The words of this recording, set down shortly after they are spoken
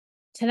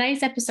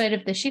Today's episode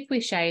of The Shift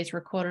with Shaye is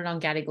recorded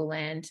on Gadigal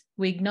land.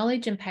 We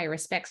acknowledge and pay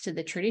respects to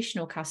the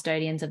traditional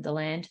custodians of the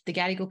land, the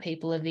Gadigal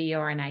people of the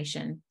Eora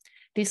Nation.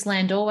 This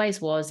land always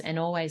was and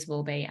always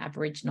will be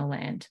Aboriginal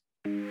land.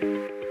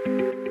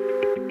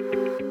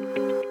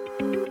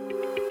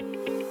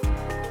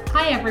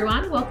 Hi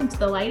everyone, welcome to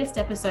the latest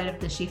episode of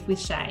The Shift with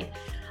Shaye.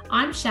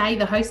 I'm Shaye,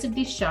 the host of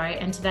this show,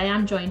 and today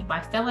I'm joined by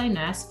fellow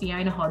nurse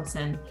Fiona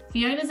Hodson.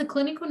 Fiona is a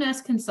clinical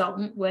nurse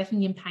consultant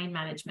working in pain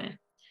management.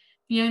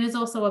 Fiona is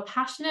also a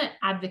passionate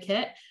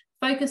advocate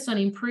focused on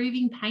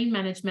improving pain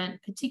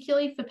management,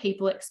 particularly for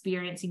people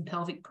experiencing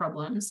pelvic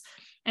problems,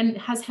 and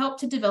has helped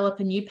to develop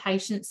a new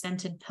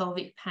patient-centred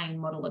pelvic pain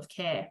model of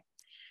care.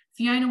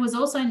 Fiona was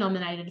also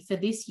nominated for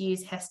this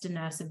year's Hester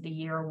Nurse of the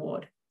Year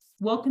award.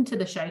 Welcome to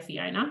the show,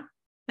 Fiona.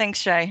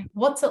 Thanks, Shaye.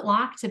 What's it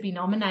like to be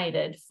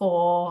nominated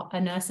for a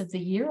Nurse of the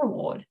Year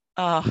award?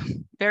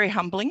 Very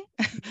humbling.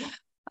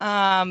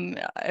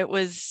 It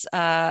was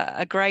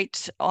a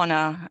great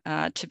honour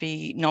to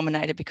be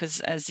nominated because,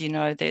 as you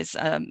know, there's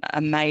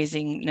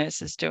amazing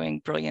nurses doing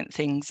brilliant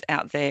things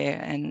out there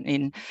and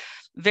in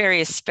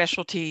various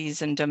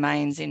specialties and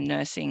domains in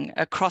nursing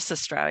across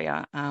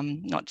Australia,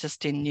 not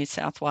just in New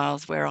South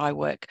Wales where I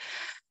work.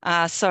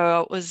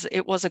 So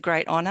it was a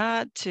great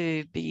honour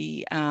to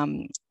be,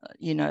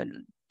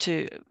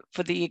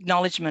 for the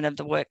acknowledgement of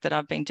the work that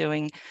I've been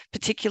doing,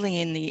 particularly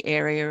in the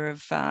area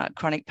of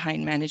chronic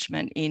pain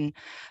management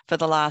for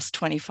the last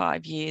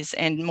 25 years,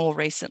 and more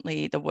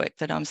recently, the work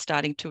that I'm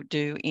starting to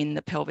do in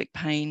the pelvic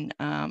pain,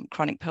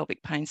 chronic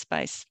pelvic pain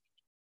space.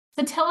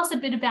 So tell us a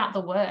bit about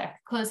the work,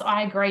 because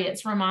I agree,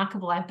 it's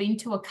remarkable. I've been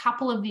to a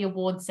couple of the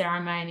award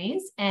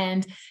ceremonies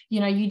and,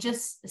 you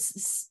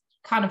just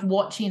kind of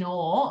watch in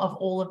awe of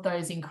all of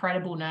those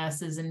incredible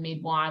nurses and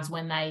midwives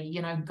when they,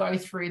 go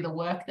through the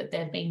work that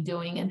they've been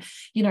doing. And,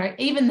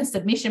 even the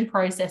submission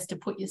process to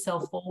put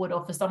yourself forward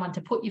or for someone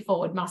to put you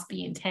forward must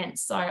be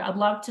intense. So I'd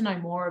love to know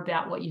more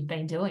about what you've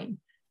been doing.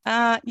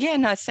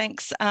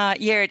 Thanks.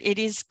 It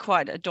is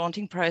quite a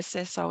daunting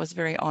process. I was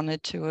very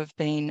honoured to have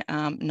been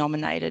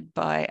nominated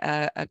by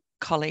a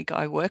colleague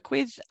I work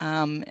with.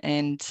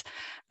 As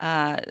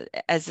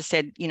I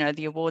said,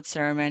 the award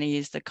ceremony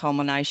is the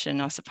culmination,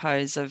 I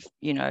suppose, of,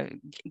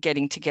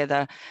 getting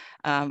together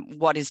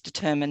what is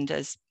determined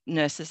as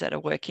nurses that are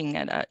working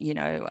at,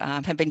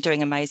 have been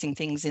doing amazing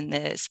things in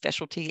their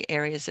specialty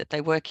areas that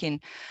they work in.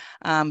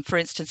 For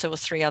instance, there were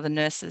 3 other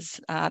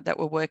nurses that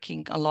were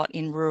working a lot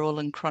in rural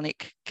and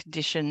chronic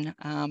condition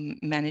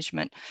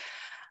management.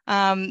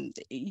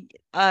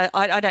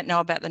 I don't know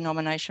about the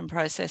nomination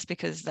process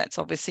because that's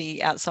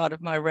obviously outside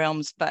of my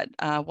realms, but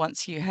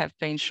once you have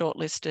been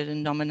shortlisted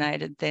and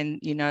nominated, then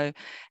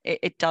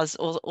it does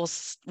all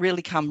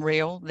really come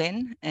real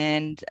then,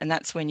 and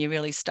that's when you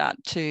really start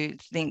to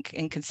think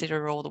and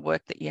consider all the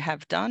work that you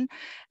have done.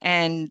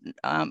 And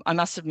I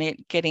must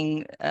admit,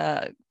 getting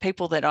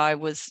people that I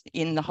was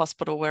in the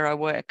hospital where I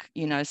work,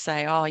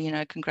 say,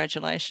 oh,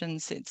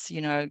 congratulations, it's,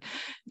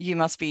 you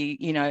must be,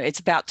 it's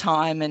about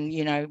time and,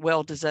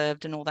 well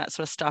deserved and all that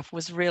sort of stuff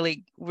was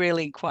really,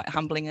 really quite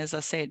humbling, as I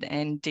said,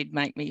 and did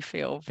make me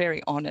feel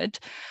very honoured.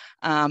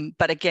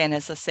 But again,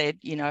 as I said,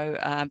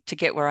 to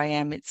get where I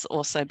am, it's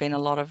also been a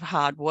lot of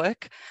hard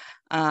work,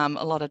 a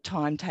lot of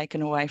time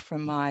taken away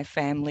from my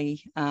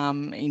family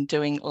in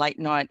doing late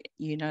night,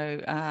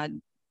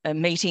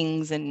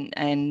 meetings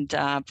and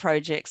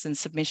projects and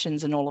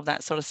submissions and all of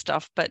that sort of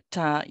stuff. But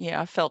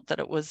I felt that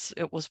it was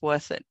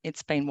worth it.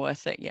 It's been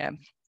worth it, yeah.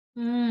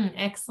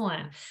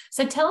 Excellent.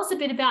 So tell us a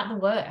bit about the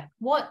work.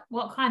 What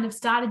kind of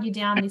started you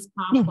down this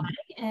pathway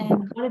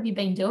and what have you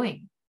been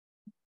doing?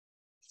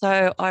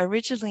 So I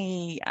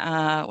originally,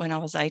 when I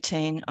was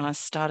 18, I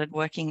started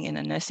working in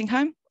a nursing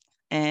home,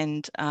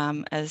 and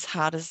as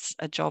hard as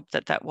a job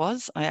that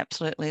was, I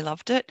absolutely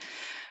loved it.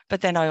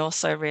 But then I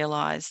also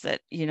realised that,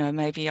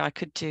 maybe I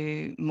could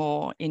do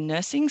more in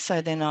nursing.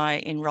 So then I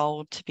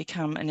enrolled to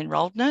become an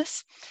enrolled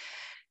nurse.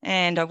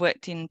 And I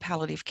worked in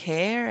palliative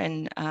care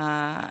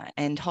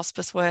and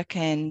hospice work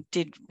and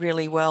did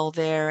really well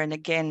there. And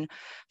again,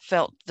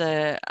 felt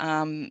the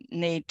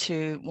need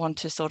to want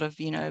to sort of,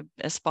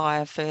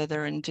 aspire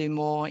further and do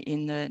more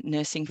in the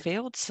nursing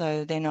field.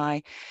 So then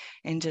I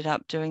ended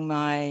up doing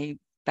my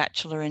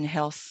Bachelor in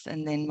Health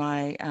and then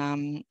my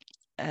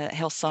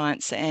Health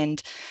Science,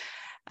 and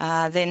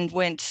then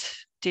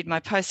did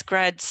my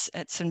postgrads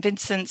at St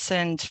Vincent's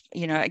and,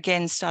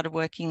 again, started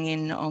working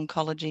in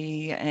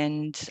oncology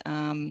and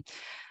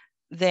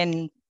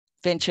then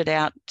ventured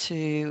out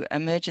to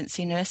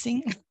emergency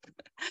nursing.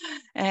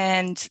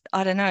 And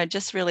I don't know,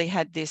 just really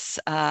had this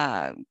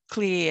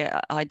clear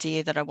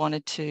idea that I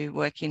wanted to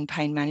work in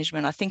pain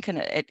management. I think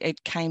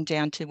it came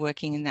down to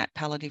working in that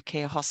palliative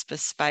care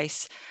hospice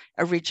space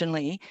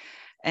originally.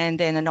 And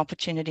then an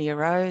opportunity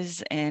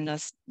arose and I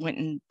went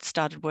and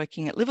started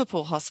working at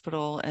Liverpool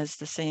Hospital as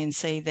the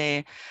CNC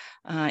there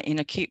in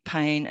acute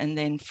pain. And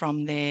then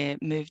from there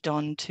moved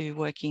on to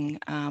working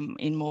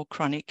in more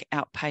chronic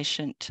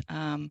outpatient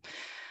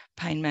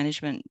pain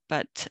management.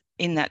 But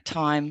in that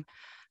time,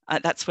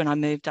 that's when I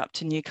moved up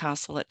to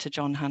Newcastle to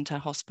John Hunter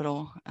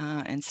Hospital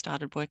and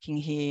started working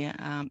here.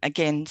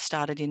 Again,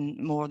 started in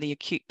more of the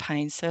acute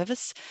pain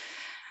service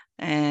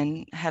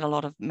and had a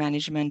lot of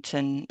management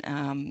and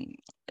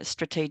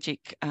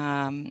strategic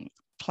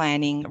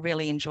planning.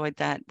 Really enjoyed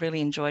that, really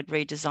enjoyed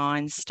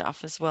redesign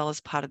stuff as well as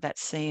part of that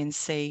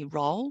CNC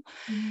role.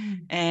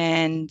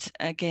 And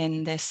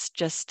again, this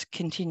just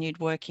continued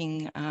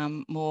working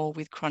more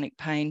with chronic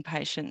pain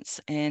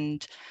patients.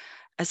 And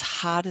as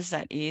hard as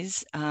that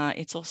is,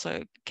 it's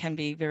also can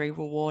be very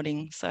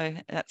rewarding. So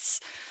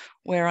that's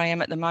where I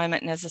am at the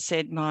moment. And as I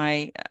said,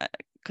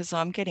 because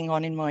I'm getting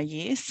on in my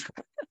years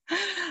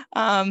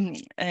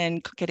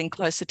and getting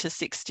closer to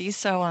 60.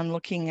 So I'm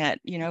looking at,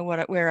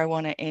 where I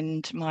want to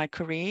end my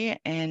career.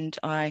 And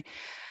I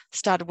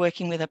started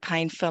working with a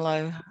pain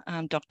fellow,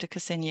 Dr.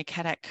 Ksenia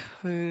Kadak,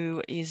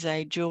 who is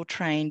a dual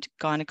trained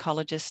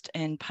gynecologist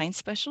and pain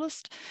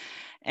specialist.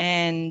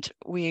 And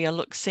we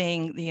are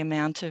seeing the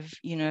amount of,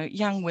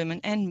 young women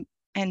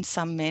and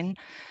some men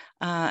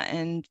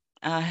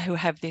who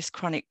have this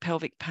chronic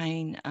pelvic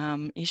pain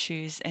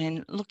issues,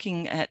 and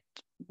looking at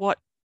what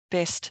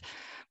best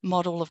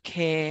model of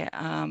care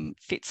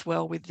fits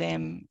well with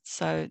them.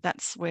 So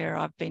that's where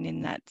I've been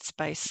in that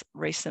space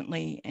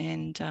recently.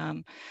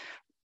 And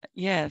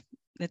yeah,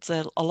 it's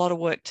a lot of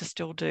work to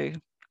still do.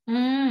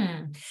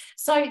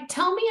 So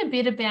tell me a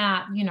bit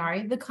about,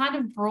 the kind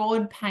of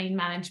broad pain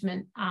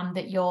management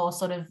that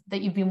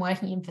you've been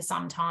working in for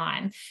some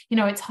time.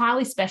 It's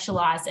highly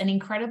specialized and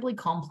incredibly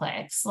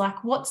complex.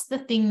 Like, what's the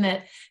thing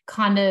that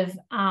kind of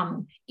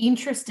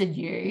interested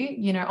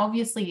you?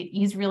 Obviously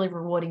it is really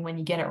rewarding when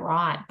you get it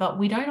right, but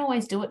we don't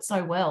always do it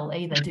so well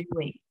either, do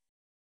we?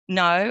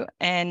 No,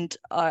 and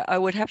I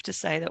would have to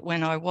say that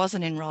when I was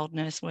an enrolled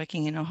nurse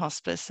working in a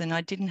hospice and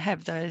I didn't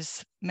have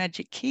those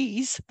magic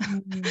keys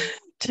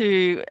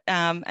to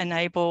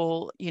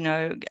enable,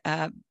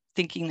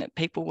 thinking that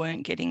people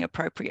weren't getting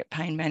appropriate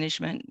pain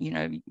management,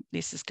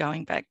 this is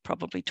going back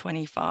probably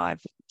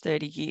 25,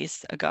 30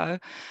 years ago.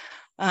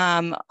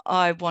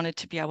 I wanted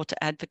to be able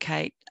to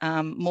advocate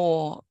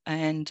more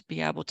and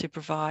be able to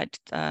provide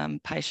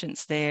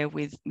patients there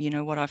with,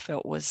 what I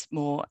felt was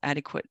more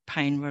adequate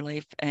pain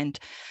relief, and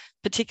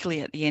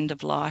particularly at the end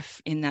of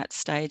life in that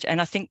stage.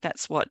 And I think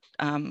that's what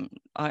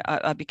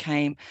I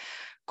became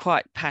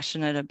quite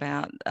passionate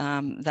about,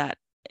 that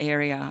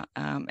area.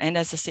 And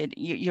as I said,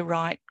 you're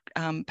right,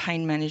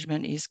 pain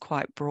management is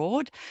quite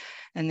broad.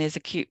 And there's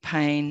acute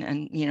pain,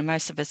 and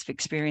most of us have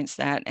experienced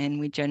that, and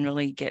we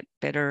generally get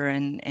better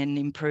and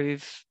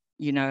improve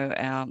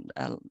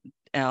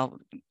our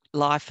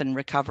life and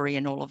recovery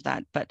and all of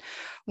that. But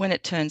when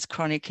it turns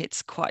chronic,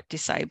 it's quite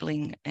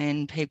disabling,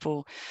 and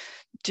people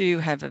do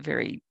have a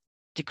very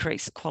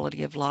decreased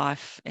quality of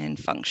life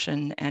and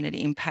function, and it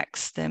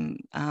impacts them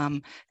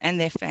and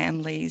their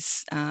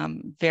families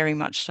very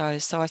much so.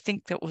 So I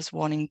think that was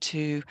wanting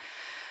to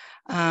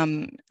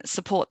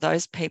support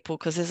those people,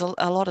 because there's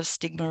a lot of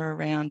stigma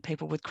around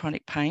people with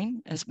chronic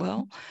pain as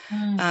well,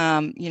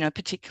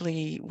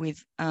 particularly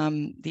with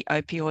the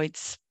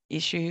opioids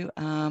issue.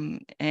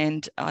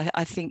 And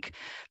I think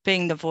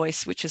being the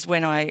voice, which is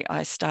when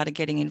I started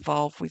getting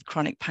involved with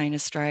Chronic Pain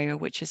Australia,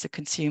 which is a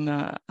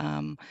consumer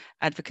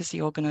advocacy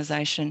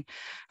organisation,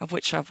 of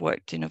which I've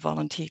worked in a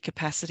volunteer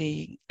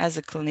capacity as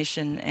a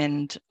clinician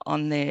and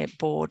on their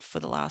board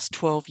for the last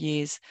 12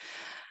 years.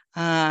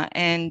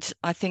 And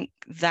I think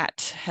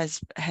that has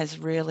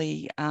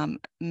really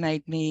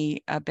made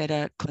me a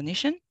better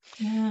clinician,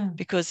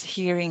 because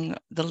hearing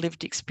the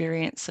lived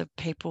experience of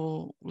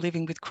people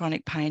living with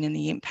chronic pain and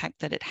the impact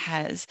that it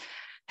has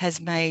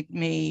made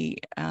me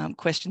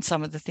question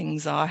some of the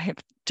things I have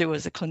to do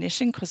as a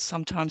clinician, because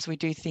sometimes we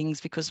do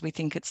things because we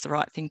think it's the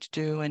right thing to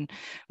do, and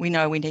we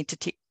know we need to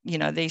tick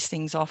these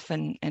things off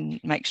and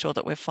make sure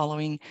that we're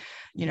following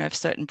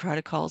certain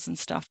protocols and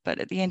stuff. But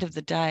at the end of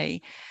the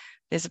day,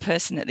 there's a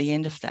person at the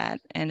end of that,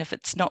 and if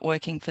it's not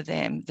working for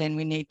them, then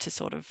we need to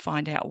sort of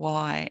find out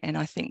why. And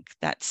I think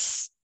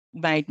that's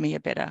made me a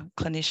better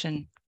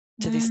clinician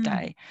to this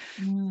day.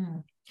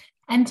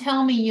 And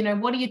tell me,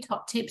 what are your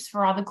top tips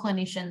for other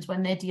clinicians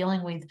when they're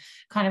dealing with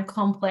kind of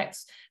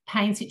complex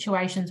pain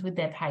situations with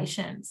their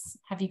patients?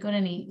 Have you got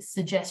any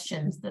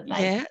suggestions that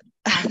they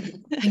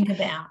think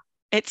about?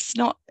 It's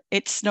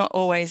not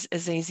always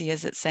as easy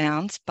as it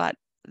sounds, but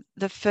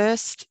the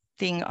first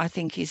thing I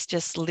think is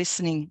just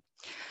listening.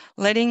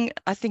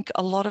 I think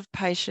a lot of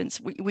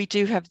patients, we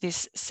do have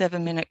this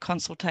 7-minute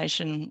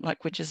consultation,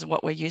 which is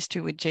what we're used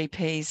to with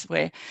GPs,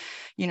 where,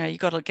 you've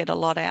got to get a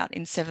lot out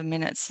in 7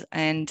 minutes.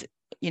 And,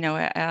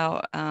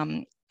 our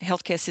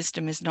healthcare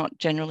system is not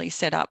generally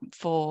set up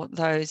for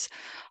those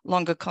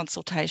longer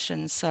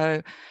consultations.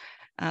 So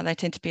they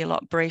tend to be a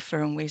lot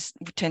briefer, and we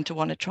tend to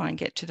want to try and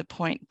get to the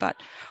point. But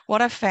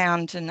what I've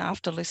found, and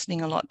after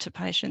listening a lot to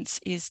patients,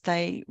 is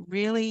they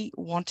really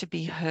want to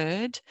be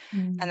heard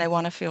and they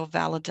want to feel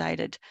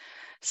validated.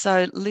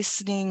 So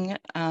listening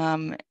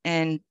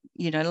and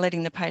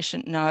letting the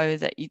patient know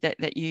that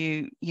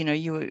you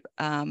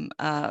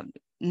are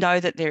know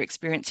that they're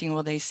experiencing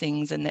all these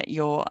things, and that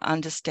you're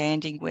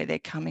understanding where they're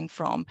coming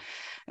from,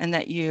 and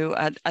that you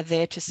are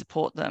there to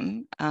support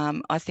them,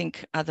 I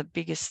think are the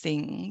biggest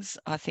things,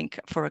 I think,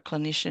 for a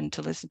clinician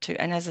to listen to.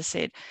 And as I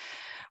said,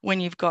 when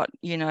you've got,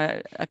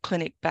 a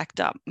clinic backed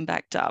up,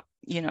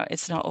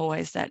 it's not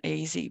always that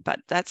easy. But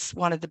that's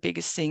one of the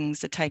biggest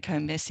things, the take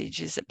home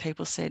message, is that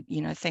people said,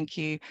 thank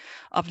you.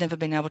 I've never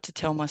been able to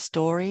tell my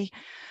story.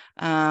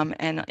 And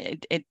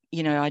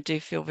I do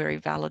feel very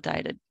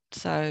validated.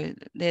 So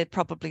they're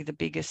probably the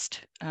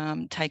biggest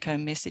take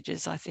home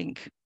messages, I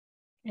think.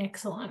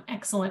 Excellent.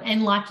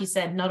 And like you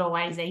said, not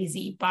always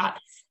easy, but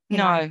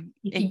No,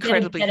 if you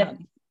incredibly hard.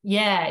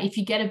 Yeah, if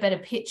you get a better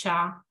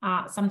picture,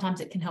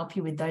 sometimes it can help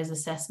you with those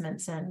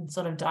assessments and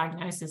sort of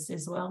diagnosis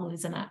as well,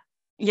 isn't it?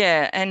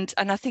 Yeah, and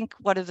I think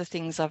one of the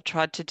things I've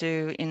tried to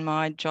do in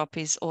my job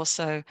is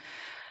also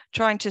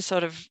trying to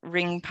sort of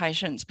ring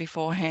patients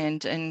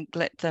beforehand and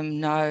let them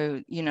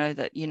know,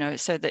 that,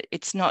 so that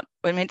it's not,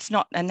 it's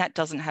not, and that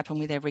doesn't happen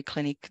with every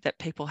clinic that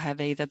people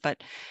have either,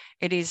 but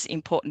it is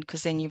important,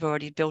 because then you've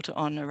already built it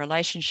on a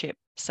relationship.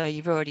 So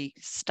you've already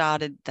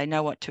started, they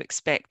know what to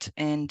expect.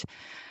 And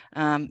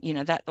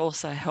that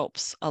also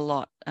helps a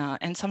lot.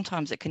 And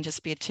sometimes it can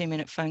just be a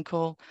 2-minute phone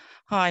call.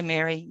 Hi,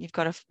 Mary, we've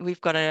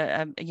got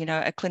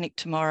a clinic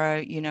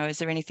tomorrow. Is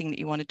there anything that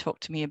you want to talk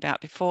to me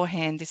about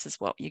beforehand? This is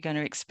what you're going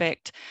to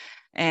expect.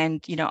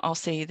 And, I'll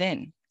see you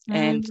then.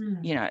 And,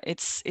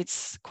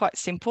 it's quite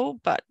simple,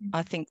 but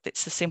I think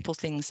that's the simple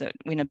things that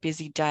in a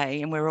busy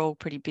day, and we're all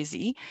pretty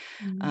busy,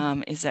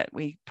 is that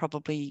we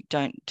probably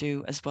don't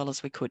do as well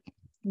as we could.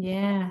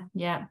 Yeah.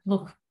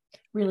 Look,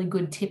 really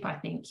good tip, I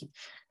think.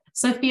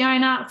 So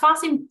Fiona,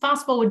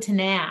 fast forward to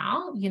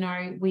now,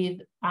 with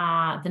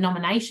the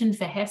nomination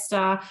for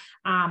HESTA,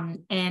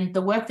 and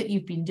the work that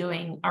you've been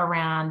doing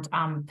around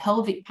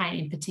pelvic pain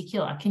in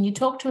particular. Can you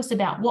talk to us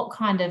about what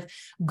kind of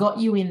got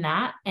you in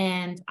that,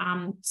 and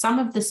some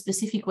of the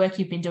specific work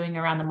you've been doing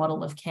around the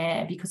model of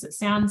care? Because it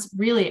sounds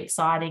really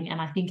exciting, and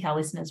I think our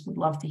listeners would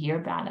love to hear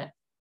about it.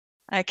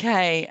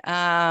 Okay.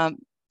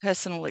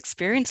 Personal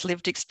experience,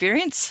 lived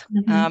experience,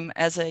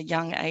 as a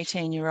young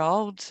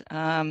 18-year-old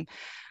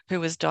who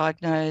was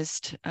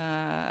diagnosed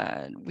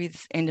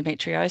with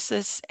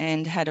endometriosis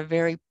and had a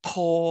very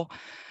poor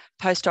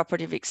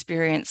post-operative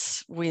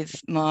experience with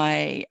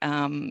my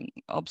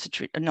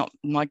not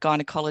my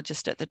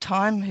gynecologist at the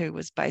time, who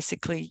was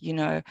basically,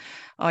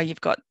 oh,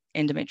 you've got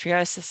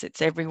endometriosis,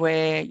 it's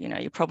everywhere,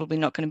 you're probably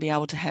not going to be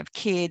able to have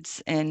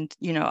kids. And,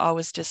 I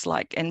was just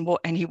like, and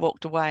he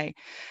walked away.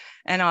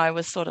 And I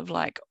was sort of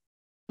like,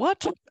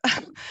 what?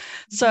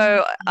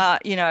 So,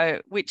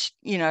 which,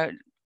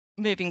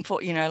 moving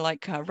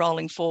forward,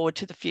 rolling forward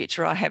to the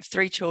future, I have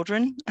 3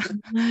 children.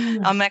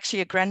 I'm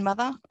actually a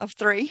grandmother of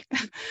 3.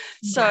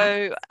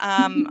 So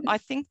I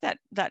think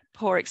that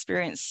poor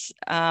experience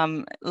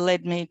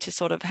led me to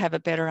sort of have a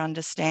better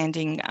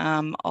understanding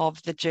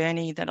of the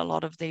journey that a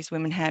lot of these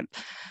women have.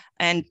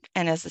 And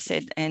as I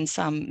said, and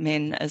some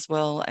men as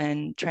well,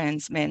 and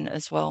trans men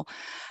as well.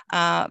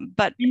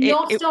 But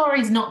your story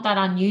is not that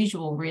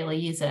unusual,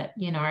 really, is it?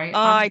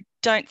 I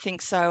don't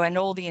think so. And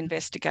all the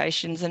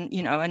investigations, and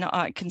and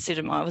I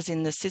consider I was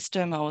in the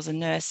system. I was a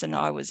nurse, and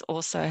I was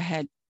also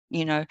had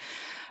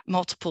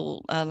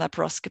multiple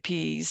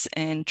laparoscopies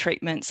and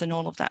treatments and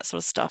all of that sort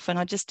of stuff. And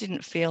I just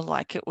didn't feel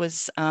like it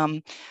was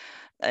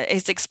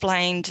is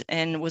explained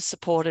and was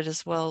supported,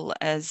 as well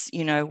as,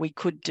 we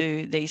could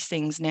do these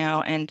things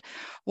now. And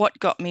what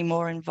got me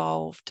more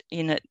involved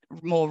in it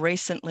more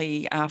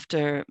recently,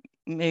 after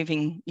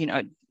moving,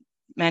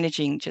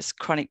 managing just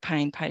chronic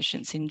pain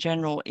patients in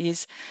general,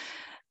 is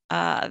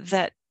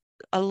that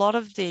a lot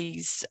of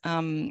these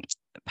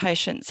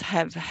patients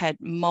have had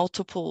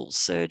multiple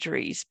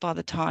surgeries by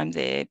the time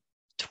they're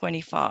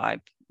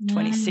 25,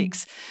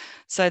 26.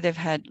 So they've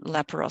had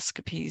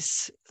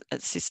laparoscopies,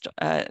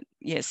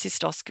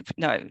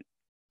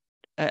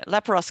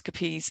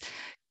 laparoscopies,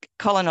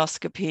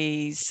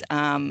 colonoscopies,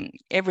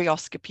 every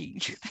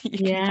oscopy you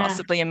can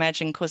possibly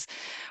imagine, because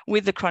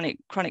with the chronic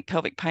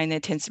pelvic pain, there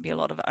tends to be a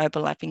lot of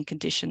overlapping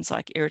conditions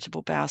like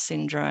irritable bowel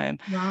syndrome,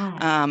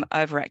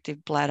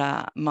 overactive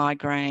bladder,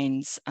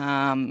 migraines,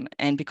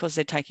 and because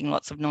they're taking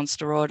lots of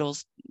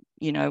non-steroidals,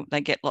 they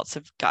get lots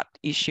of gut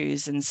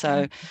issues, and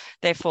so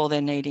therefore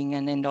they're needing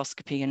an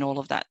endoscopy and all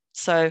of that.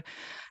 So,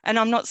 and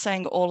I'm not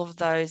saying all of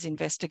those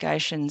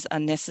investigations are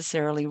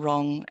necessarily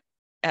wrong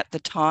at the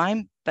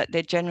time, but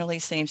there generally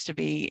seems to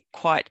be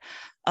quite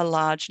a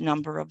large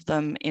number of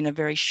them in a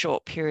very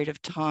short period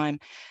of time.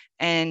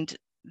 And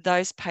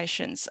those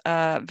patients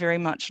are very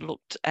much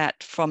looked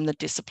at from the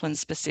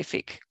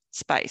discipline-specific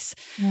space.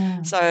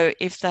 So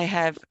if they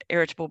have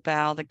irritable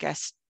bowel, the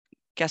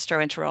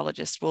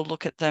gastroenterologist will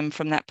look at them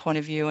from that point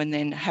of view, and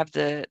then have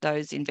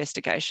those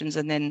investigations,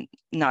 and then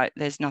no,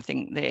 there's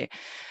nothing there.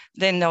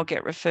 Then they'll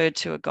get referred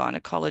to a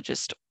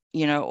gynecologist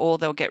or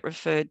they'll get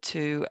referred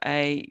to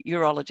a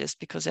urologist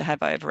because they have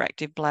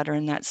overactive bladder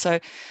and that. So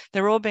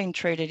they're all being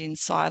treated in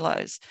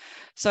silos.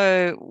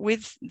 So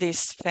with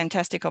this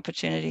fantastic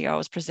opportunity I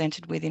was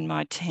presented with in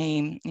my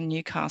team in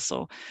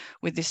Newcastle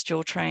with this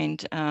dual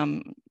trained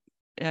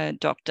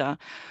doctor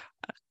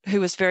who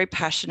was very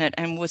passionate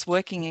and was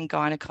working in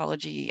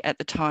gynecology at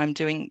the time,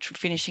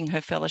 finishing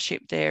her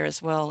fellowship there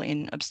as well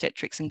in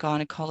obstetrics and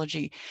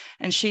gynecology.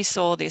 And she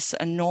saw this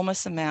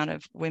enormous amount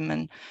of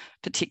women,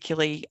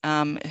 particularly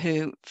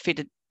who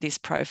fitted this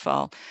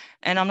profile.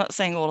 And I'm not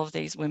saying all of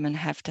these women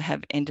have to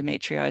have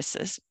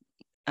endometriosis,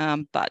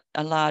 but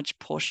a large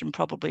portion,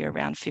 probably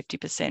around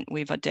 50%,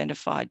 we've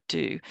identified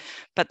do.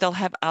 But they'll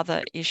have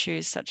other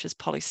issues such as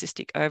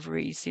polycystic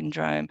ovary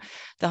syndrome.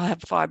 They'll have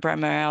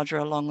fibromyalgia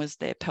along with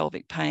their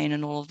pelvic pain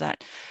and all of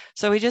that.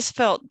 So we just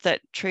felt that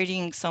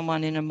treating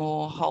someone in a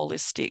more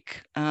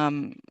holistic,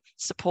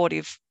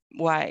 supportive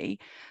way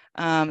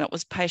that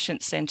was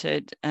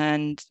patient-centered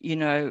and,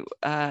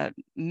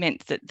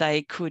 meant that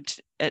they could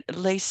at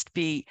least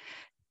be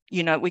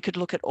we could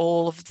look at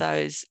all of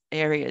those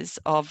areas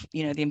of,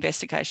 the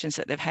investigations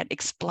that they've had,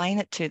 explain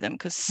it to them,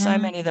 because so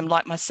many of them,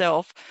 like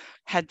myself,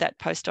 had that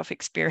post-op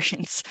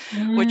experience,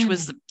 which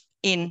was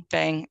in,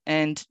 bang,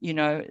 and,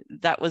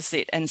 that was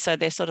it. And so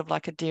they're sort of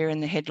like a deer in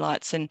the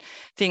headlights, and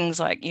things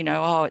like,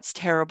 oh, it's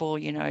terrible,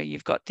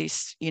 you've got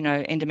this,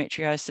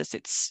 endometriosis,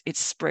 it's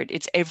spread,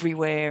 it's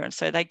everywhere. And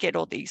so they get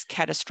all these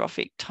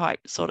catastrophic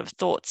type sort of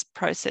thoughts,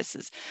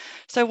 processes.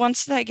 So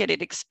once they get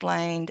it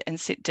explained and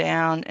sit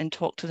down and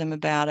talk to them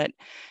about it,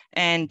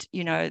 and,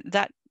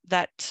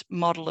 that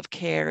model of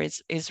care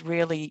is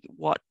really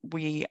what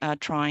we are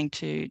trying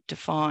to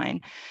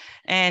define.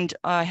 And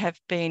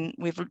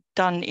we've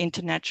done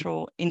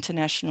international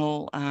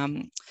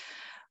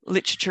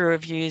literature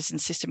reviews and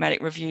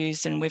systematic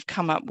reviews, and we've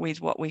come up with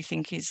what we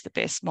think is the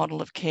best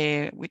model of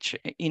care, which,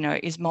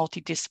 is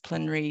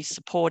multidisciplinary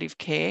supportive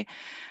care,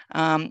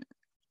 and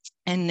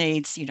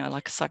needs,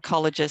 like a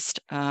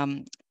psychologist,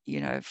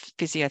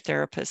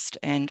 physiotherapist,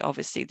 and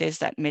obviously there's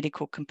that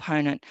medical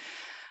component.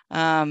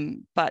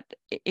 But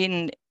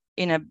in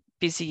a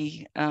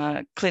busy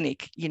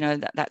clinic,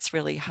 that's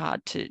really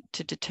hard to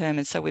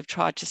determine. So we've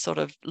tried to sort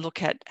of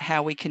look at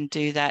how we can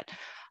do that,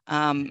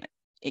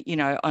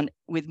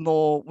 with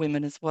more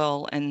women as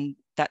well. And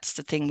that's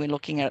the thing we're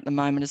looking at the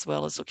moment, as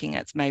well as looking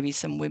at maybe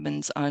some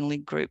women's only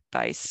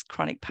group-based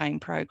chronic pain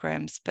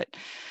programs. But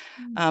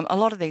a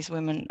lot of these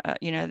women,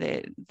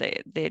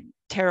 they're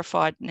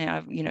terrified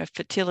now,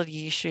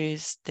 fertility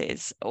issues,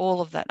 there's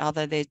all of that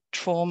other, their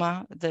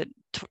trauma, the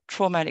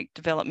traumatic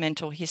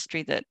developmental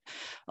history that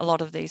a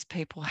lot of these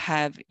people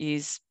have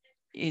is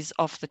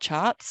off the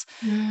charts.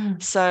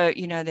 So,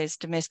 there's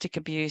domestic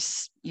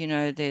abuse,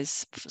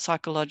 there's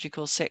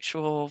psychological,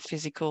 sexual,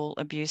 physical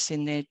abuse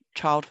in their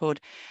childhood.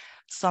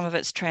 Some of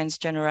it's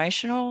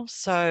transgenerational.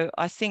 So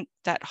I think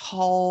that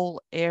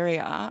whole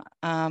area,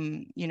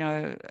 and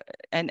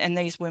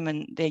these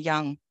women, they're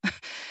young,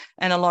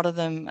 and a lot of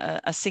them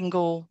are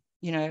single,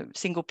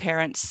 single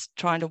parents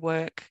trying to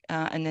work,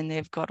 and then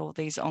they've got all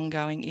these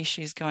ongoing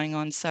issues going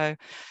on. So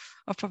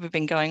I've probably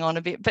been going on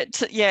a bit,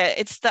 but yeah,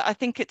 I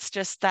think it's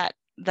just that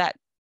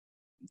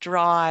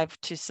drive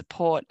to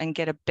support and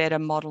get a better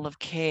model of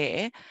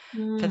care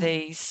for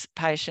these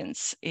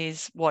patients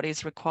is what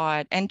is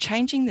required, and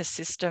changing the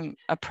system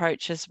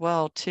approach as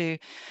well to,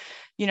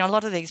 a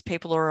lot of these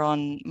people are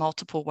on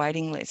multiple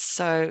waiting lists.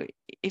 So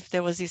if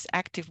there was this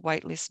active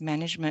waitlist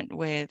management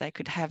where they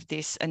could have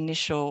this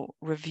initial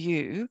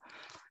review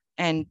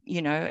and,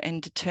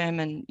 and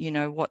determine,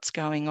 what's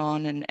going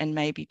on, and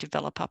maybe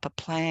develop up a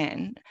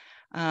plan,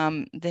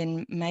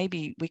 then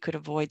maybe we could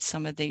avoid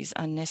some of these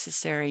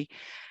unnecessary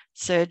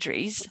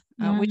surgeries,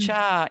 which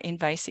are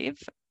invasive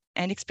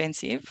and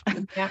expensive.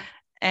 Yeah.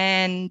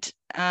 And,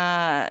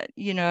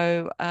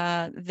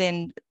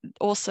 then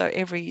also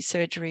every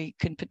surgery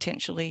can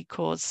potentially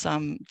cause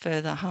some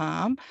further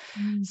harm.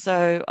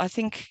 So I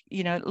think,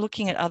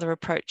 looking at other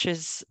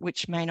approaches,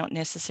 which may not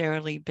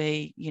necessarily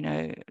be,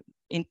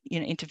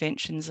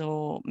 interventions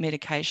or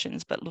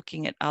medications, but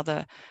looking at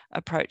other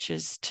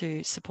approaches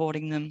to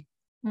supporting them.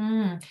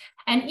 And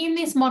in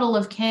this model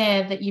of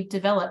care that you've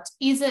developed,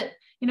 is it,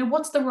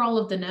 what's the role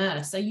of the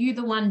nurse? Are you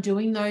the one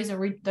doing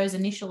those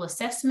initial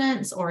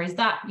assessments, or is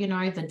that,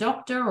 the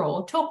doctor?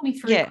 Or talk me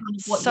through kind of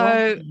what your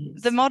role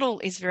is. The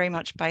model is very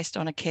much based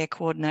on a care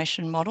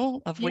coordination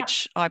model, of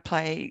which I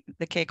play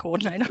the care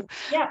coordinator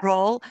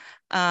role.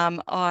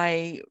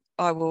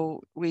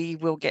 We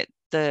will get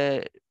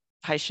the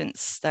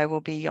patients, they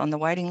will be on the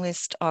waiting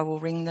list. I will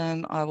ring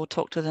them. I will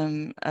talk to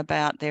them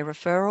about their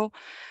referral,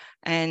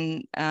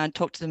 and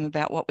talk to them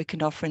about what we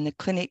can offer in the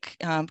clinic,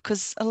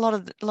 because a lot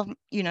of,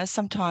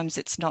 sometimes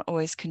it's not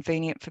always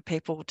convenient for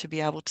people to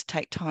be able to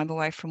take time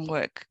away from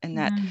work and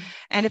that.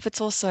 And if it's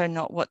also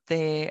not what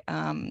their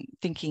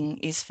thinking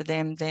is for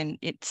them, then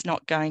it's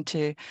not going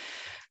to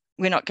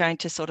we're not going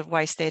to sort of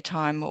waste their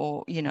time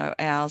or,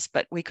 ours,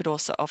 but we could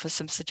also offer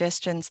some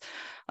suggestions.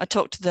 I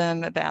talked to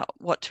them about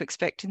what to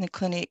expect in the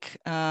clinic,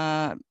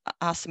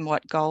 ask them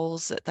what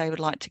goals that they would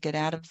like to get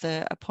out of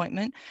the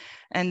appointment.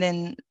 And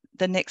then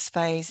the next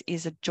phase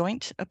is a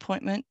joint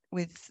appointment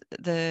with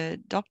the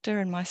doctor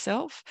and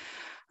myself,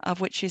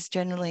 of which is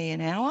generally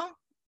an hour.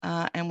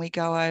 And we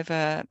go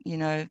over,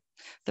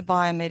 the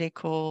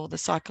biomedical, the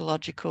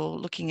psychological,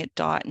 looking at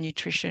diet and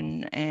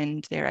nutrition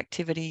and their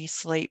activity,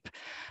 sleep,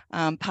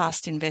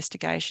 past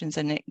investigations,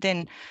 and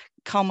then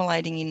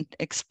culminating in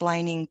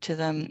explaining to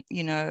them,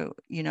 in a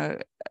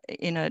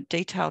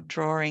detailed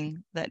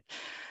drawing that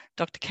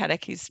Dr.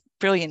 Caddick is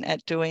brilliant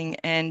at doing,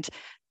 and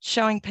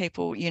showing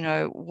people,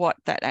 what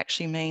that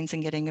actually means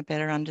and getting a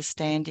better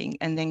understanding,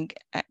 and then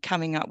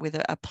coming up with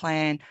a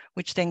plan,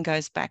 which then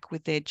goes back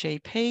with their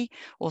GP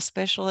or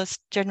specialist,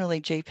 generally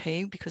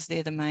GP, because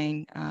they're the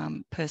main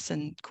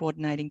person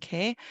coordinating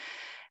care.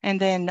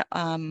 And then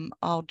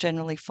I'll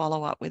generally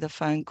follow up with a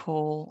phone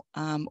call,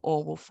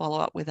 or we'll follow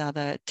up with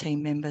other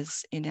team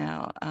members in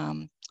our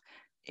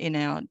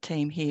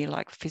team here,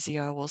 like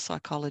physio or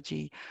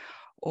psychology,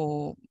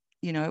 or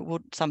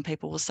some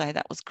people will say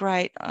that was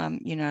great,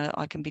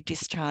 I can be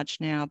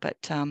discharged now.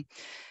 But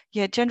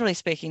generally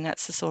speaking,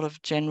 that's the sort of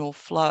general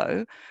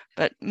flow.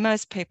 But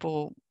most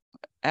people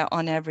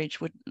on average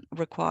would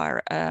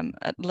require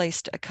at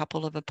least a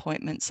couple of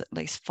appointments, at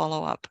least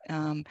follow up,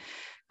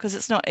 because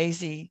it's not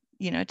easy,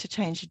 to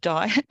change your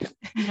diet,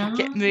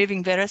 get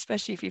moving better,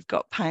 especially if you've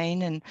got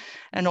pain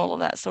and all of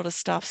that sort of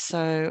stuff.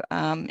 So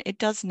it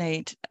does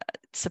need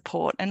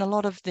support. And a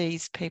lot of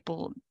these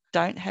people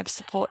don't have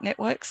support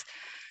networks.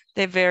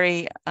 They're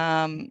very,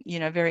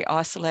 very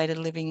isolated,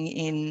 living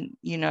in,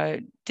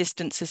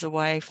 distances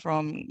away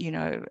from,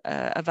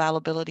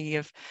 availability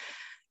of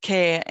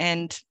care.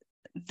 And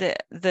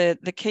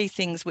the key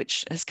things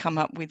which has come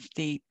up with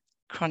the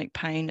Chronic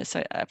Pain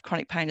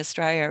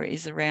Australia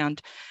is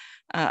around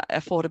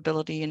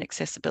affordability and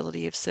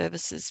accessibility of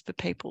services for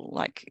people.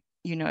 Like,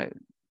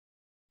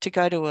 to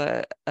go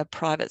to a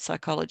private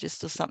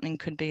psychologist or something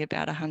could be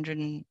about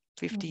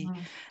 150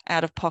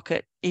 out of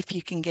pocket if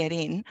you can get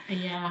in.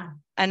 Yeah.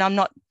 And I'm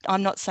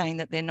not saying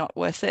that they're not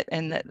worth it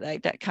and that they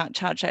can't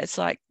charge that. It's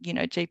like,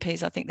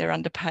 GPs, I think they're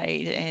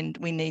underpaid, and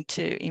we need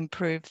to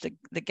improve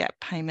the gap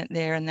payment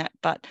there and that.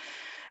 But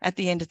at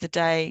the end of the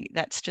day,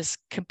 that's just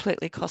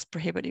completely cost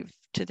prohibitive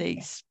to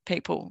these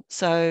people.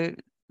 So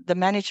the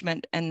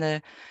management and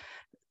the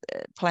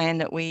plan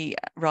that we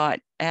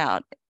write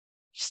out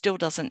still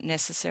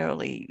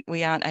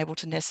we aren't able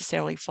to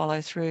necessarily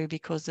follow through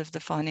because of the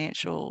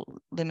financial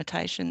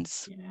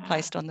limitations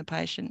placed on the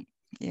patient.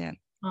 Yeah.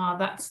 Oh,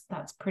 that's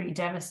pretty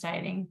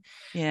devastating.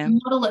 Yeah. The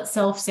model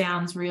itself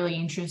sounds really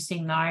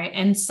interesting though,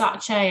 and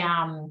such a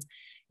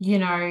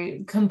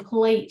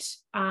complete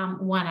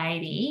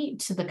 180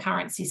 to the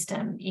current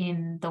system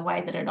in the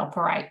way that it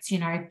operates,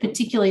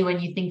 particularly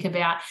when you think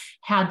about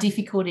how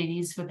difficult it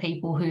is for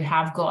people who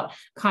have got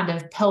kind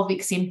of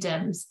pelvic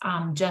symptoms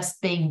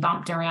just being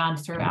bumped around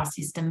through our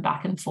system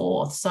back and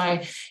forth. So,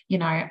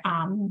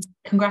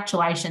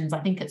 congratulations. I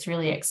think it's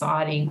really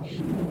exciting.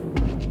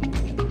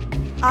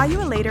 Are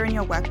you a leader in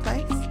your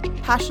workplace?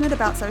 Passionate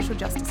about social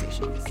justice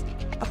issues?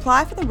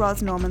 Apply for the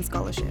Ros Norman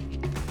Scholarship.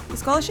 The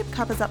scholarship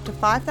covers up to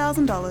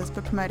 $5,000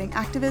 for promoting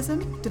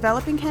activism,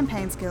 developing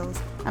campaign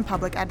skills, and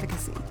public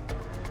advocacy.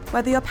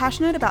 Whether you're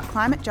passionate about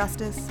climate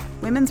justice,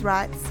 women's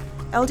rights,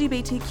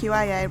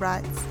 LGBTQIA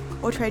rights,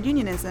 or trade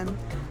unionism,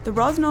 the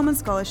Ros Norman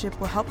Scholarship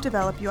will help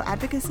develop your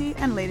advocacy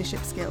and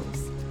leadership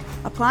skills.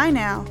 Apply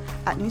now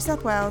at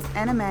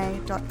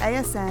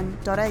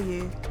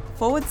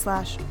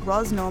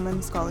newsouthwalesnma.asn.au/Ros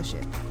Norman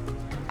Scholarship.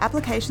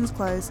 Applications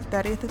close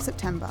 30th of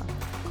September.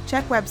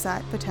 Check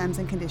website for terms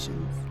and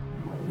conditions.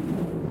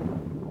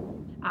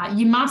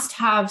 You must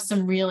have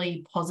some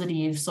really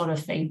positive sort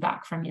of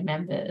feedback from your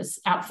members,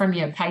 from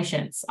your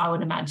patients, I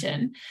would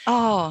imagine.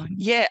 Oh,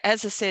 yeah.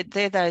 As I said,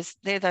 they're those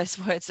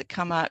words that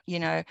come up,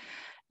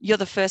 you're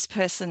the first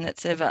person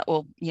that's ever,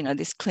 or,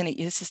 this clinic,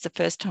 this is the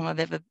first time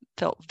I've ever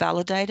felt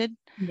validated.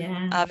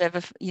 Yeah. I've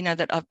ever,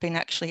 that I've been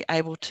actually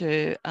able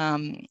to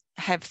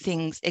have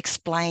things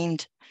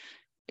explained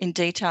in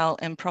detail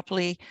and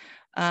properly.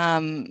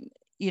 They're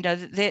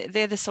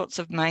the sorts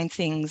of main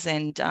things.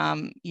 And,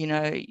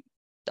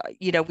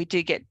 we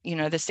do get,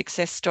 the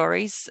success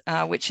stories,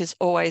 which is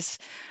always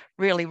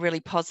really, really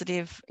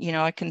positive.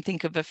 I can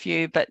think of a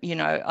few, but,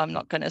 I'm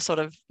not going to sort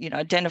of,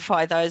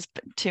 identify those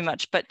too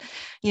much. But,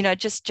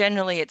 just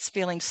generally it's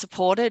feeling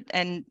supported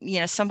and,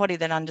 somebody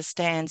that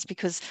understands,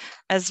 because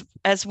as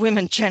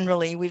women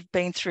generally, we've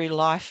been through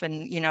life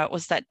and, it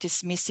was that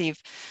dismissive,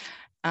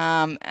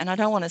 and I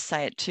don't want to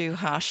say it too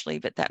harshly,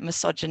 but that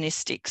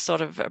misogynistic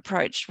sort of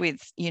approach with,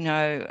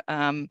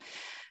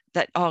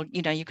 that,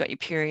 you've got your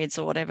periods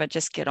or whatever,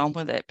 just get on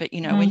with it. But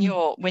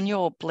when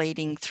you're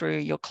bleeding through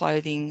your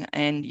clothing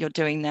and you're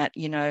doing that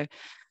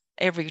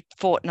every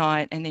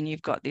fortnight, and then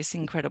you've got this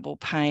incredible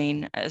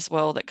pain as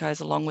well that goes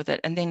along with it,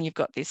 and then you've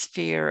got this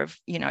fear of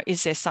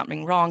is there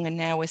something wrong? And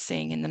now we're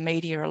seeing in the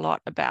media a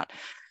lot about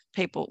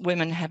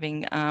women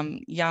having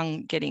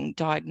young getting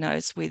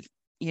diagnosed with,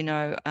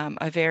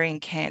 ovarian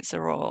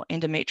cancer or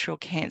endometrial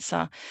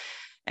cancer,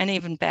 and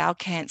even bowel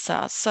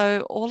cancer.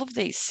 So all of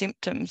these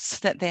symptoms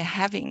that they're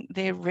having,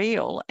 they're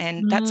real,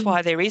 and that's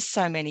why there is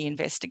so many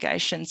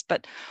investigations.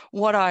 But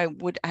what I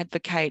would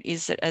advocate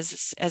is that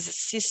as a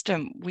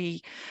system,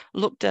 we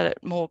looked at it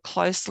more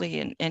closely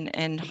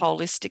and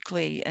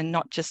holistically, and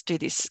not just do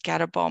this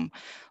scatterbomb.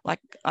 Like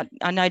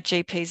I know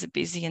GPs are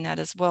busy in that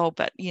as well,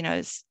 but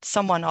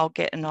someone I'll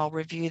get and I'll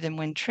review them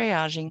when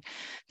triaging,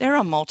 there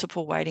are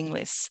multiple waiting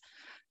lists.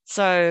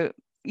 So,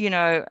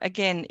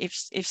 again, if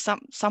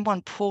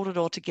someone pulled it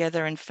all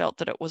together and felt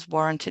that it was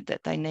warranted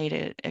that they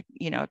needed a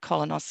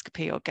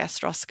colonoscopy or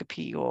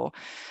gastroscopy or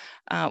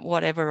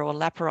whatever, or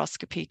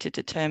laparoscopy to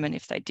determine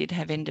if they did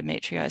have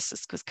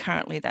endometriosis, because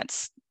currently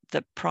that's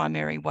the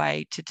primary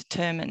way to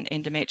determine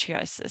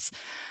endometriosis,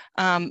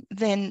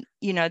 then,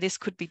 this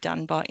could be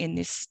done in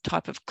this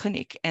type of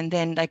clinic, and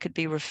then they could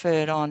be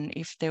referred on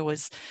if there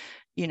was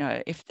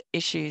if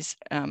issues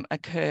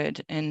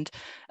occurred, and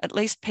at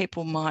least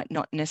people might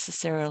not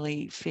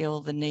necessarily feel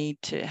the need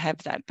to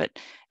have that. But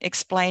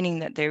explaining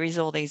that there is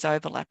all these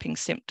overlapping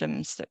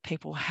symptoms that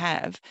people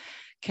have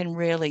can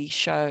really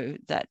show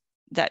that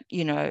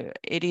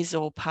it is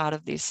all part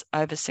of this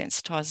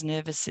oversensitized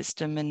nervous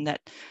system, and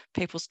that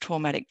people's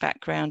traumatic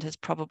background has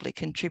probably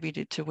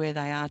contributed to where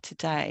they are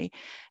today.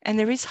 And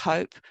there is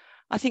hope.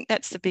 I think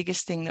that's the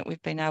biggest thing that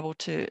we've been able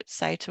to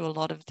say to a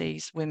lot of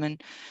these women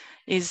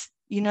is,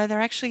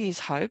 there actually is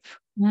hope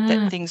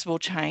that things will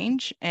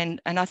change. And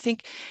I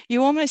think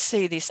you almost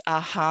see this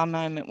aha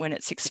moment when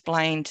it's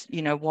explained,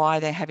 why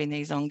they're having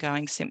these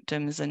ongoing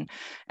symptoms and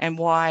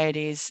why it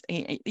is.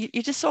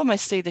 You just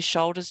almost see the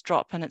shoulders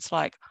drop, and it's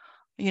like,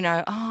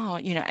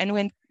 and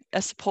when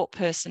a support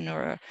person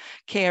or a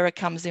carer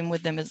comes in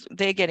with them, as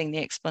they're getting the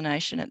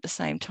explanation at the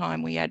same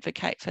time, we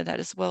advocate for that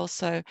as well.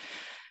 So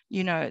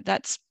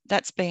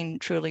that's been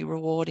truly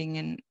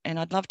rewarding, and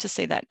I'd love to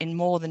see that in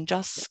more than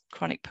just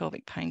chronic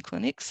pelvic pain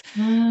clinics.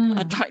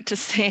 I'd like to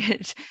see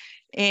it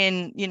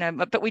in,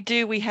 but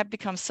we have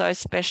become so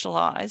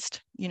specialized.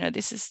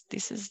 This is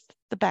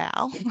the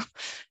bowel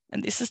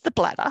and this is the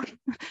bladder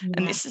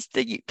and this is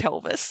the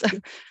pelvis.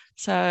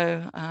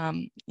 So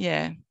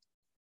yeah.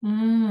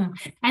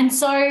 And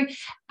so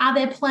are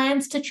there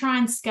plans to try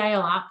and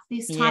scale up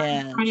this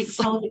type of chronic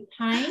pelvic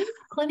pain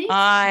clinic?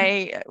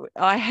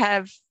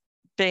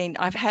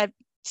 I've had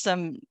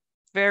some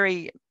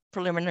very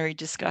preliminary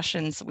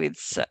discussions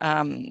with,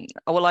 I'm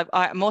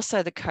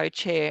also the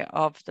co-chair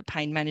of the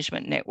Pain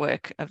Management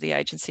Network of the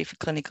Agency for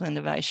Clinical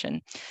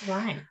Innovation.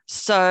 Right.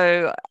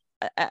 So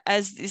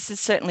as this has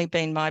certainly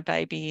been my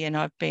baby, and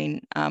I've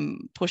been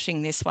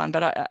pushing this one,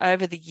 but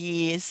over the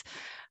years,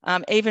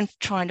 even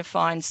trying to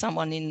find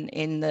someone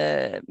in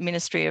the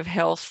Ministry of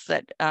Health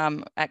that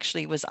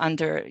actually was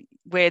under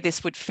where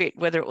this would fit,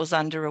 whether it was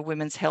under a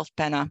women's health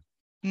banner.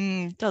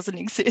 Doesn't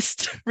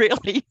exist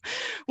really,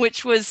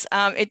 which was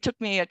it took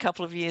me a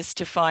couple of years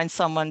to find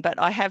someone, but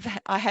I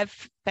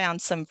have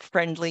found some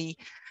friendly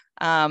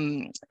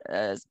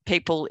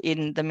people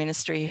in the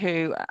ministry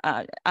who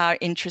are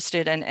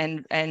interested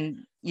and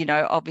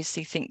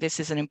obviously think this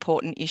is an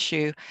important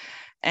issue.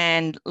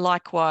 And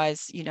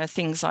likewise,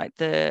 things like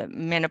the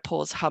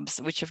menopause hubs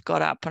which have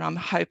got up, and I'm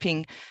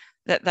hoping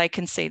that they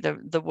can see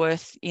the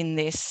worth in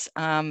this,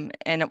 and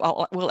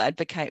we'll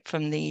advocate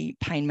from the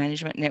Pain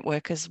Management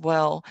Network as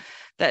well,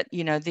 that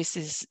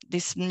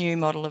this new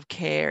model of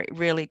care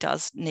really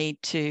does need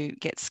to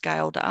get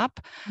scaled up.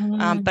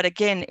 But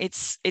again,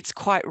 it's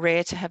quite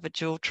rare to have a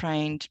dual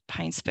trained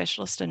pain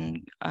specialist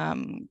and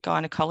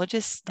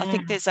gynecologist. I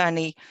think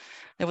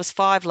there was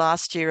 5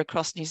 last year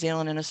across New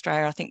Zealand and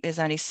Australia. I think there's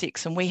only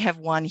 6, and we have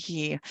 1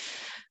 here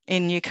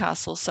in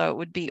Newcastle, so it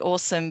would be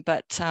awesome.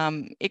 But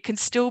it can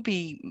still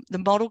be, the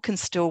model can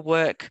still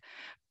work,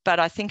 but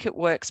I think it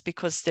works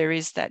because there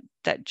is that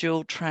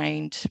dual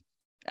trained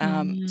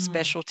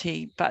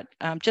specialty. But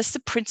just the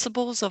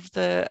principles of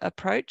the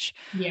approach,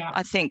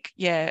 I think,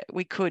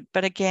 we could.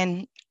 But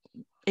again,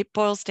 it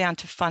boils down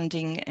to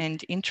funding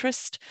and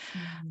interest.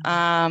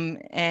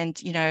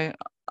 And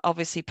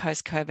obviously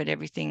post-COVID,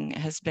 everything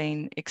has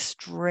been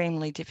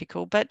extremely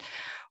difficult, but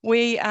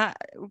we are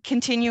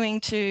continuing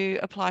to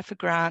apply for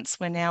grants.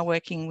 We're now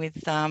working with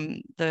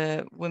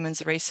the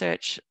Women's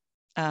Research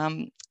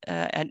in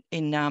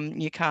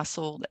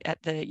Newcastle, at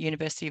the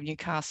University of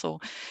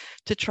Newcastle,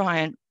 to try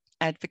and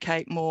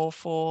advocate more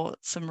for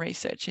some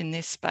research in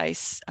this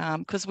space,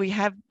 because we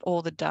have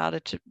all the data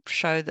to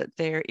show that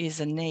there is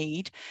a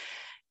need.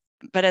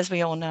 But as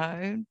we all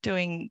know,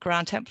 doing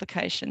grant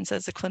applications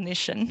as a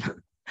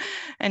clinician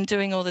and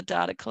doing all the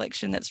data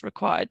collection that's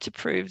required to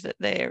prove that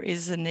there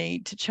is a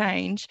need to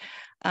change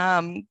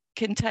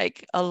can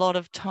take a lot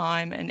of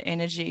time and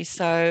energy.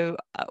 So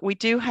we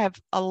do have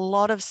a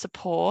lot of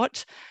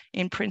support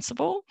in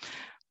principle,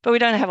 but we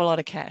don't have a lot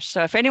of cash.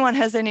 So if anyone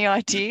has any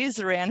ideas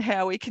around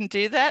how we can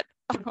do that,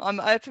 I'm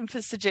open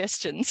for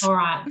suggestions. All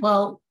right.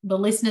 Well, the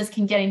listeners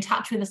can get in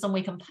touch with us and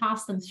we can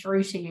pass them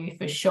through to you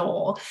for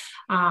sure,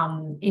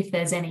 if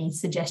there's any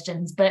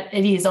suggestions. But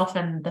it is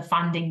often the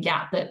funding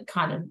gap that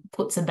kind of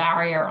puts a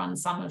barrier on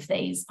some of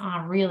these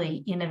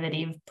really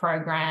innovative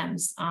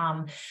programs.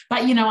 But,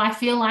 I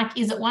feel like,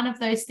 is it one of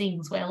those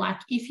things where, like,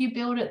 if you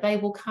build it, they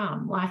will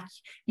come? Like,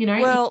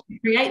 Well, if you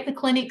create the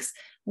clinics,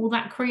 will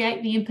that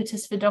create the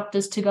impetus for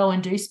doctors to go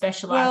and do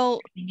specialised? Well,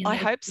 I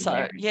hope so.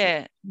 areas?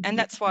 Yeah. And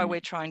that's why we're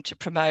trying to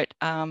promote,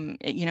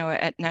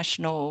 at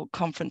national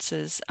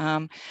conferences.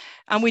 And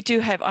we do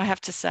have, I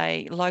have to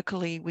say,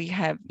 locally, we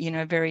have,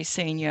 very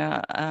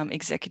senior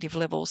executive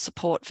level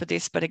support for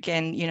this. But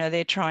again,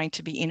 they're trying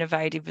to be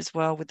innovative as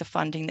well with the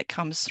funding that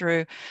comes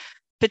through,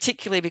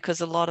 particularly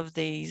because a lot of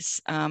these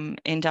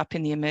end up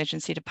in the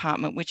emergency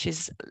department, which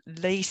is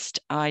least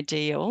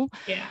ideal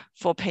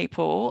for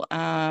people,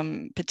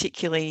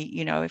 particularly,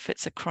 if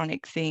it's a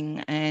chronic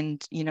thing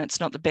and, it's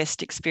not the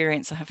best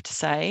experience, I have to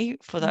say,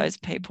 for those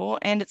people.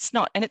 And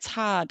it's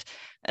hard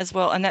as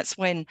well. And that's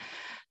when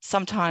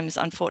sometimes,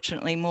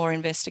 unfortunately, more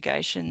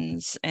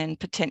investigations and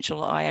potential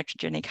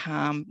iatrogenic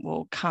harm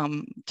will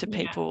come to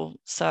people.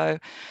 So,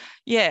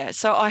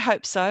 so I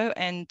hope so.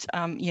 And,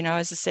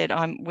 as I said,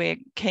 we're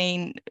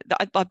keen.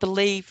 I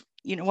believe,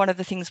 one of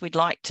the things we'd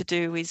like to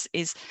do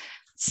is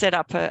set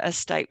up a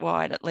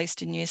statewide, at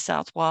least in New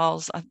South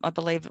Wales. I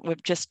believe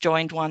we've just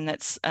joined one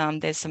that's,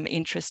 there's some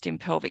interest in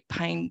pelvic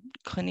pain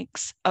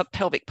clinics,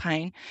 pelvic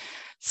pain.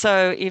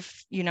 So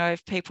if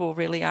people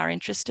really are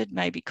interested,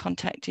 maybe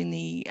contacting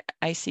the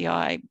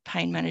ACI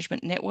Pain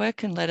Management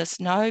Network and let us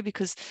know,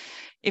 because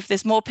if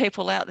there's more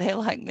people out there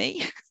like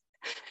me,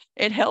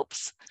 it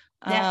helps.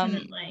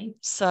 Definitely.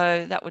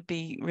 So that would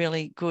be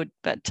really good.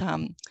 But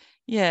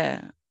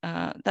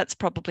that's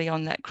probably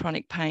on that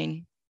chronic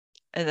pain,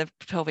 the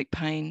pelvic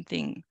pain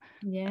thing.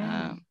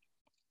 Yeah.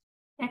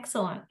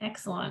 Excellent.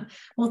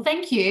 Well,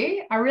 thank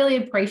you. I really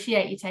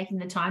appreciate you taking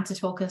the time to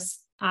talk us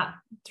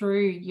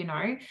through,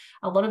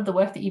 a lot of the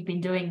work that you've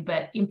been doing,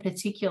 but in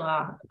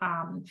particular,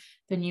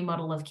 the new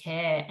model of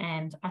care.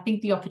 And I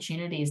think the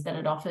opportunities that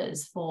it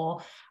offers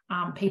for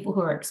people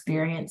who are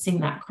experiencing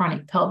that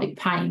chronic pelvic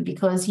pain,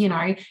 because,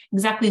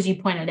 exactly as you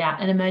pointed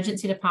out, an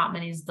emergency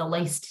department is the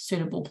least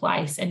suitable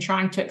place, and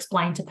trying to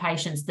explain to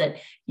patients that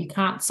you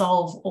can't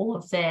solve all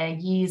of their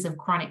years of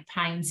chronic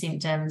pain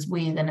symptoms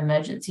with an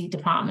emergency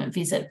department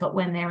visit. But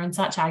when they're in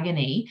such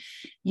agony,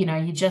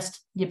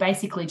 you're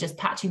basically just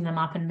patching them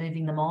up and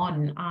moving them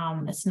on.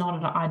 It's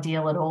not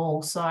ideal at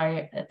all. So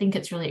I think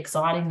it's really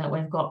exciting that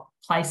we've got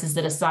places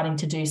that are starting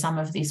to do some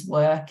of this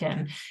work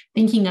and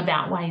thinking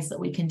about ways that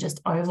we can just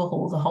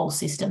overhaul the whole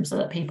system so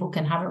that people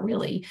can have a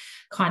really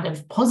kind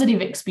of positive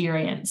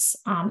experience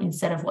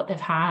instead of what they've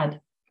had.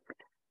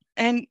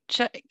 And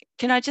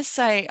can I just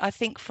say, I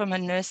think from a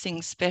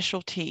nursing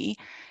specialty,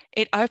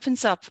 it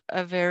opens up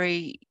a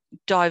very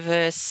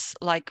diverse,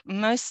 like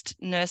most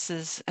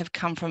nurses have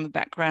come from a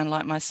background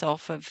like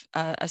myself of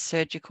a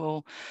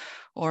surgical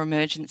or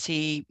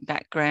emergency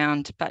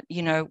background, but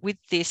with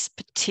this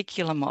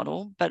particular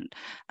model, but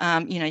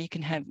you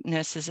can have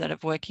nurses that are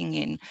working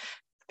in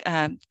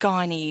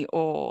gynae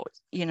or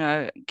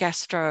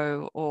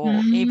gastro or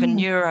even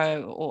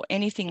neuro or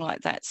anything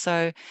like that.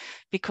 So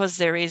because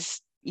there is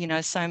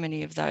so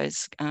many of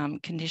those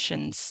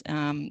conditions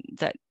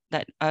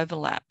that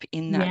overlap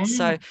in that.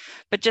 So,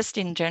 but just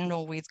in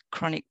general with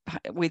chronic,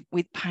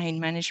 with pain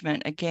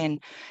management, again,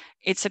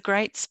 it's a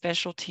great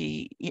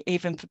specialty,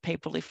 even for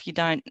people if you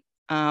don't,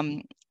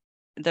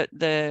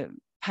 the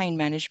pain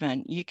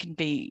management,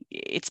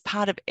 it's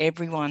part of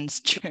everyone's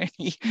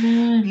journey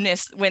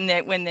when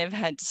they've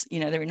had,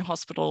 they're in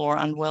hospital or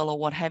unwell or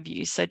what have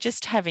you. So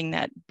just having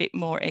that bit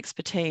more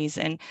expertise,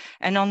 and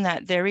on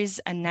that, there is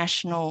a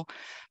National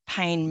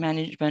Pain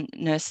Management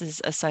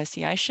Nurses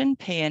Association,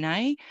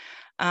 PNA,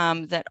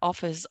 that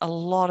offers a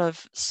lot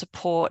of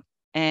support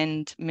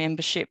and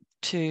membership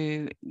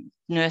to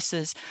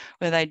nurses,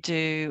 where they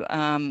do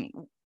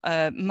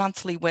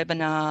monthly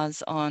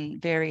webinars on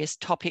various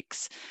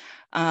topics.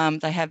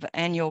 They have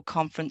annual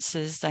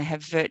conferences, they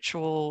have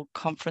virtual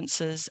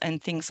conferences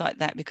and things like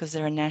that, because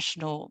they're a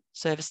national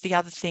service. The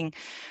other thing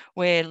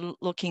we're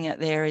looking at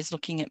there is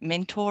looking at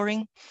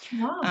mentoring.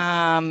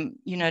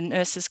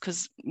 Nurses,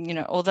 because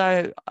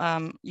although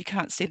you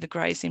can't see the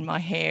greys in my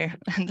hair,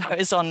 and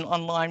those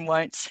online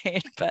won't see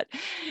it, but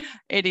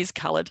it is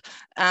coloured.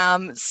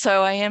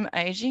 So I am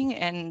aging,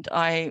 and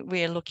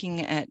we're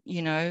looking at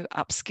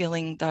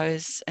upskilling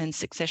those and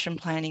succession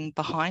planning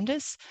behind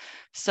us.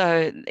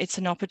 So it's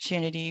an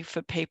opportunity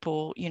for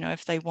people,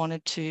 if they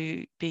wanted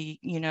to be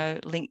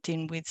linked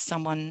in with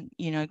someone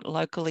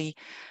locally,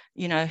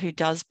 who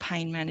does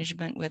pain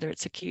management, whether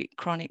it's acute,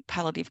 chronic,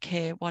 palliative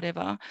care,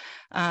 whatever.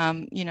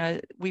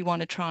 We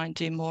want to try and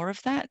do more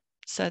of that,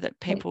 so that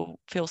people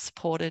feel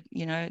supported.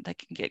 They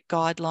can get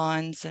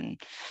guidelines and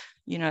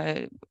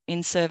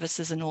in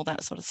services and all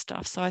that sort of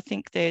stuff. So I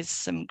think there's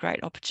some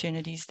great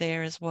opportunities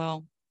there as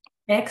well.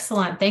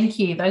 Excellent. Thank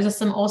you. Those are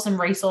some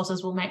awesome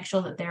resources. We'll make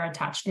sure that they're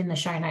attached in the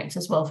show notes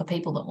as well for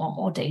people that want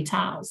more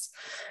details.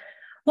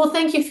 Well,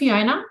 thank you,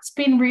 Fiona. It's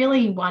been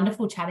really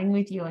wonderful chatting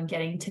with you and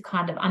getting to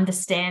kind of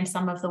understand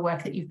some of the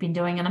work that you've been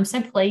doing. And I'm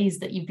so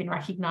pleased that you've been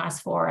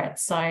recognised for it.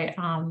 So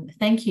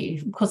thank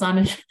you, because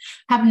I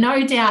have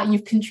no doubt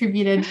you've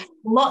contributed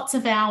lots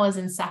of hours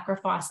and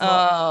sacrificed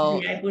lots to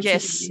be able to do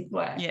this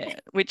work. Yeah,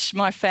 which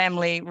my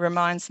family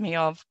reminds me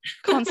of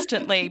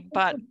constantly,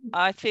 but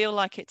I feel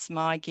like it's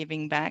my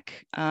giving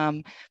back,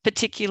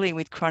 particularly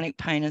with Chronic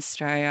Pain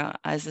Australia.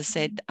 As I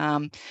said,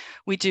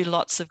 we do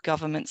lots of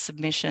government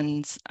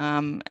submissions.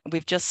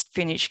 We've just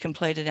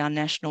completed our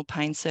National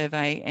Pain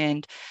Survey,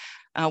 and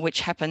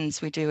which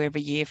we do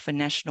every year for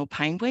National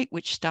Pain Week,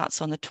 which starts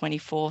on the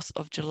 24th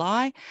of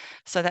July.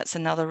 So that's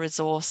another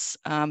resource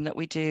that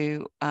we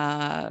do,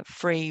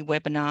 free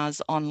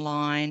webinars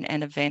online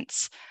and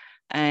events,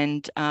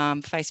 and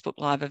Facebook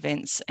Live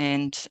events,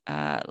 and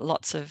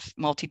lots of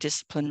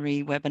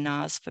multidisciplinary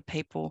webinars for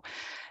people.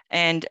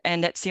 And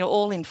it's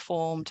all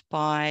informed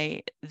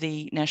by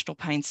the National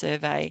Pain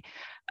Survey,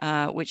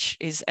 which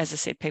is, as I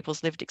said,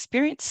 people's lived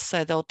experience.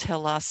 So they'll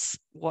tell us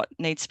what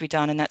needs to be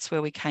done, and that's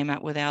where we came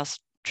up with our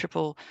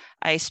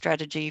AAA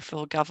strategy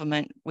for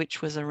government,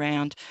 which was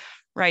around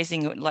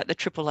raising, like the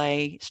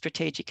AAA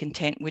strategic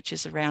intent, which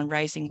is around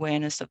raising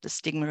awareness of the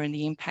stigma and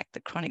the impact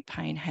that chronic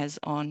pain has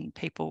on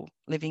people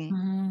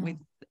living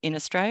in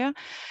Australia,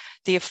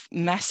 the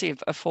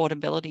massive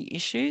affordability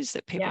issues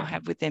that people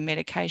have with their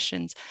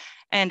medications,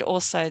 and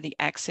also the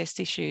access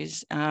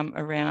issues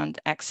around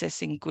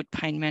accessing good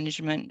pain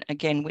management,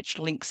 again, which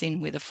links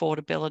in with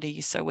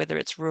affordability, so whether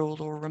it's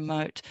rural or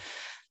remote.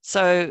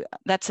 So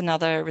that's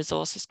another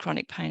resource, is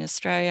Chronic Pain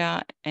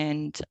Australia.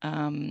 And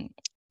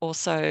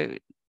also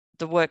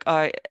the work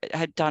I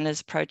had done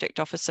as project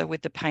officer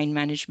with the Pain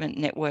Management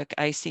Network,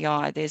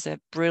 ACI. There's a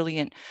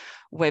brilliant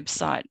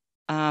website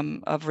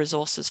of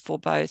resources for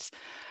both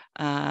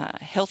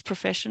health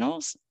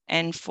professionals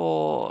and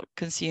for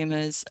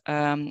consumers,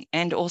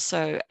 and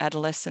also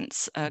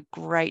adolescents, a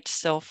great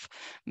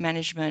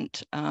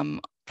self-management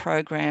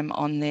program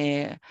on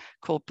there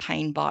called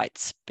Pain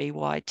Bites,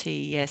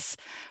 BYTES,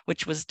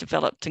 which was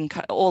developed, and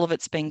all of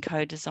it's been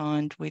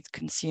co-designed with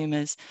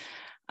consumers.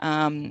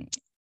 And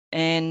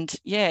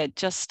yeah,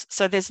 just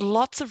so there's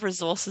lots of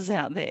resources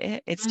out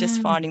there. It's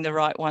just finding the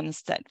right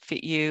ones that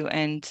fit you,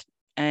 and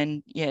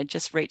yeah,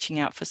 just reaching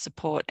out for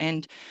support.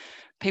 And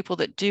people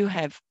that do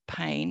have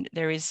pain,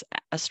 there is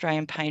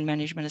Australian Pain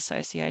Management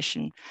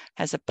Association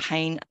has a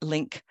pain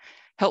link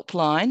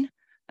helpline,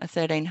 a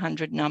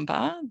 1300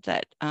 number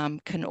that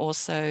can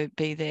also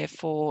be there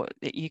for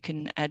that you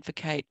can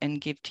advocate and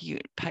give to your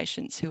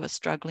patients who are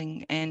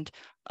struggling, and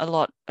a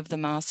lot of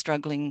them are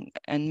struggling,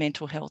 and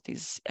mental health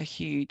is a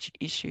huge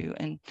issue,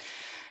 and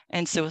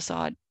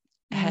suicide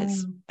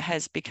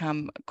has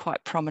become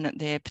quite prominent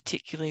there,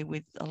 particularly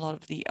with a lot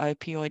of the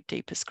opioid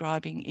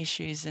deprescribing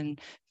issues,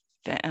 and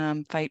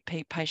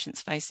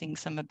patients facing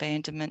some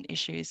abandonment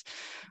issues.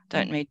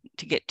 Don't need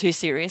to get too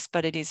serious,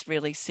 but it is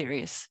really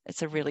serious.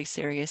 It's a really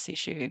serious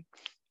issue.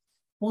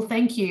 Well,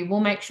 thank you. We'll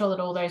make sure that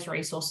all those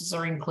resources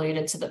are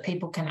included so that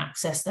people can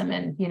access them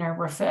and,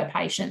 refer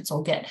patients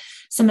or get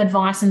some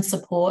advice and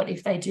support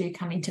if they do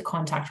come into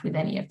contact with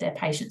any of their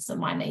patients that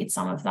might need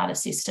some of that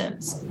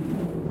assistance.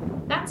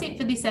 That's it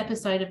for this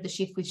episode of The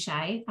Shift with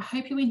Shaye. I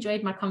hope you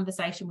enjoyed my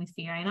conversation with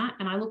Fiona,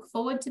 and I look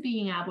forward to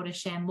being able to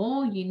share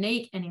more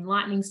unique and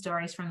enlightening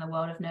stories from the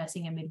world of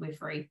nursing and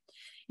midwifery.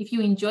 If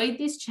you enjoyed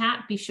this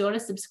chat, be sure to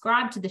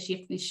subscribe to The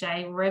Shift with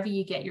Shaye wherever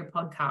you get your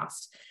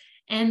podcast.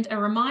 And a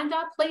reminder,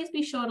 please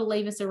be sure to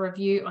leave us a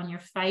review on your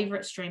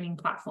favourite streaming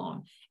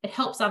platform. It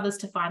helps others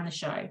to find the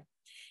show.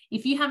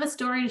 If you have a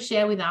story to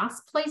share with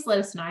us, please let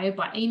us know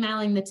by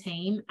emailing the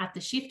team at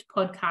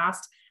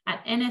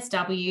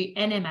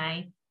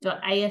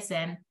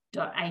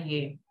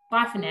theshiftpodcast@nswnma.asn.au.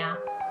 Bye for now.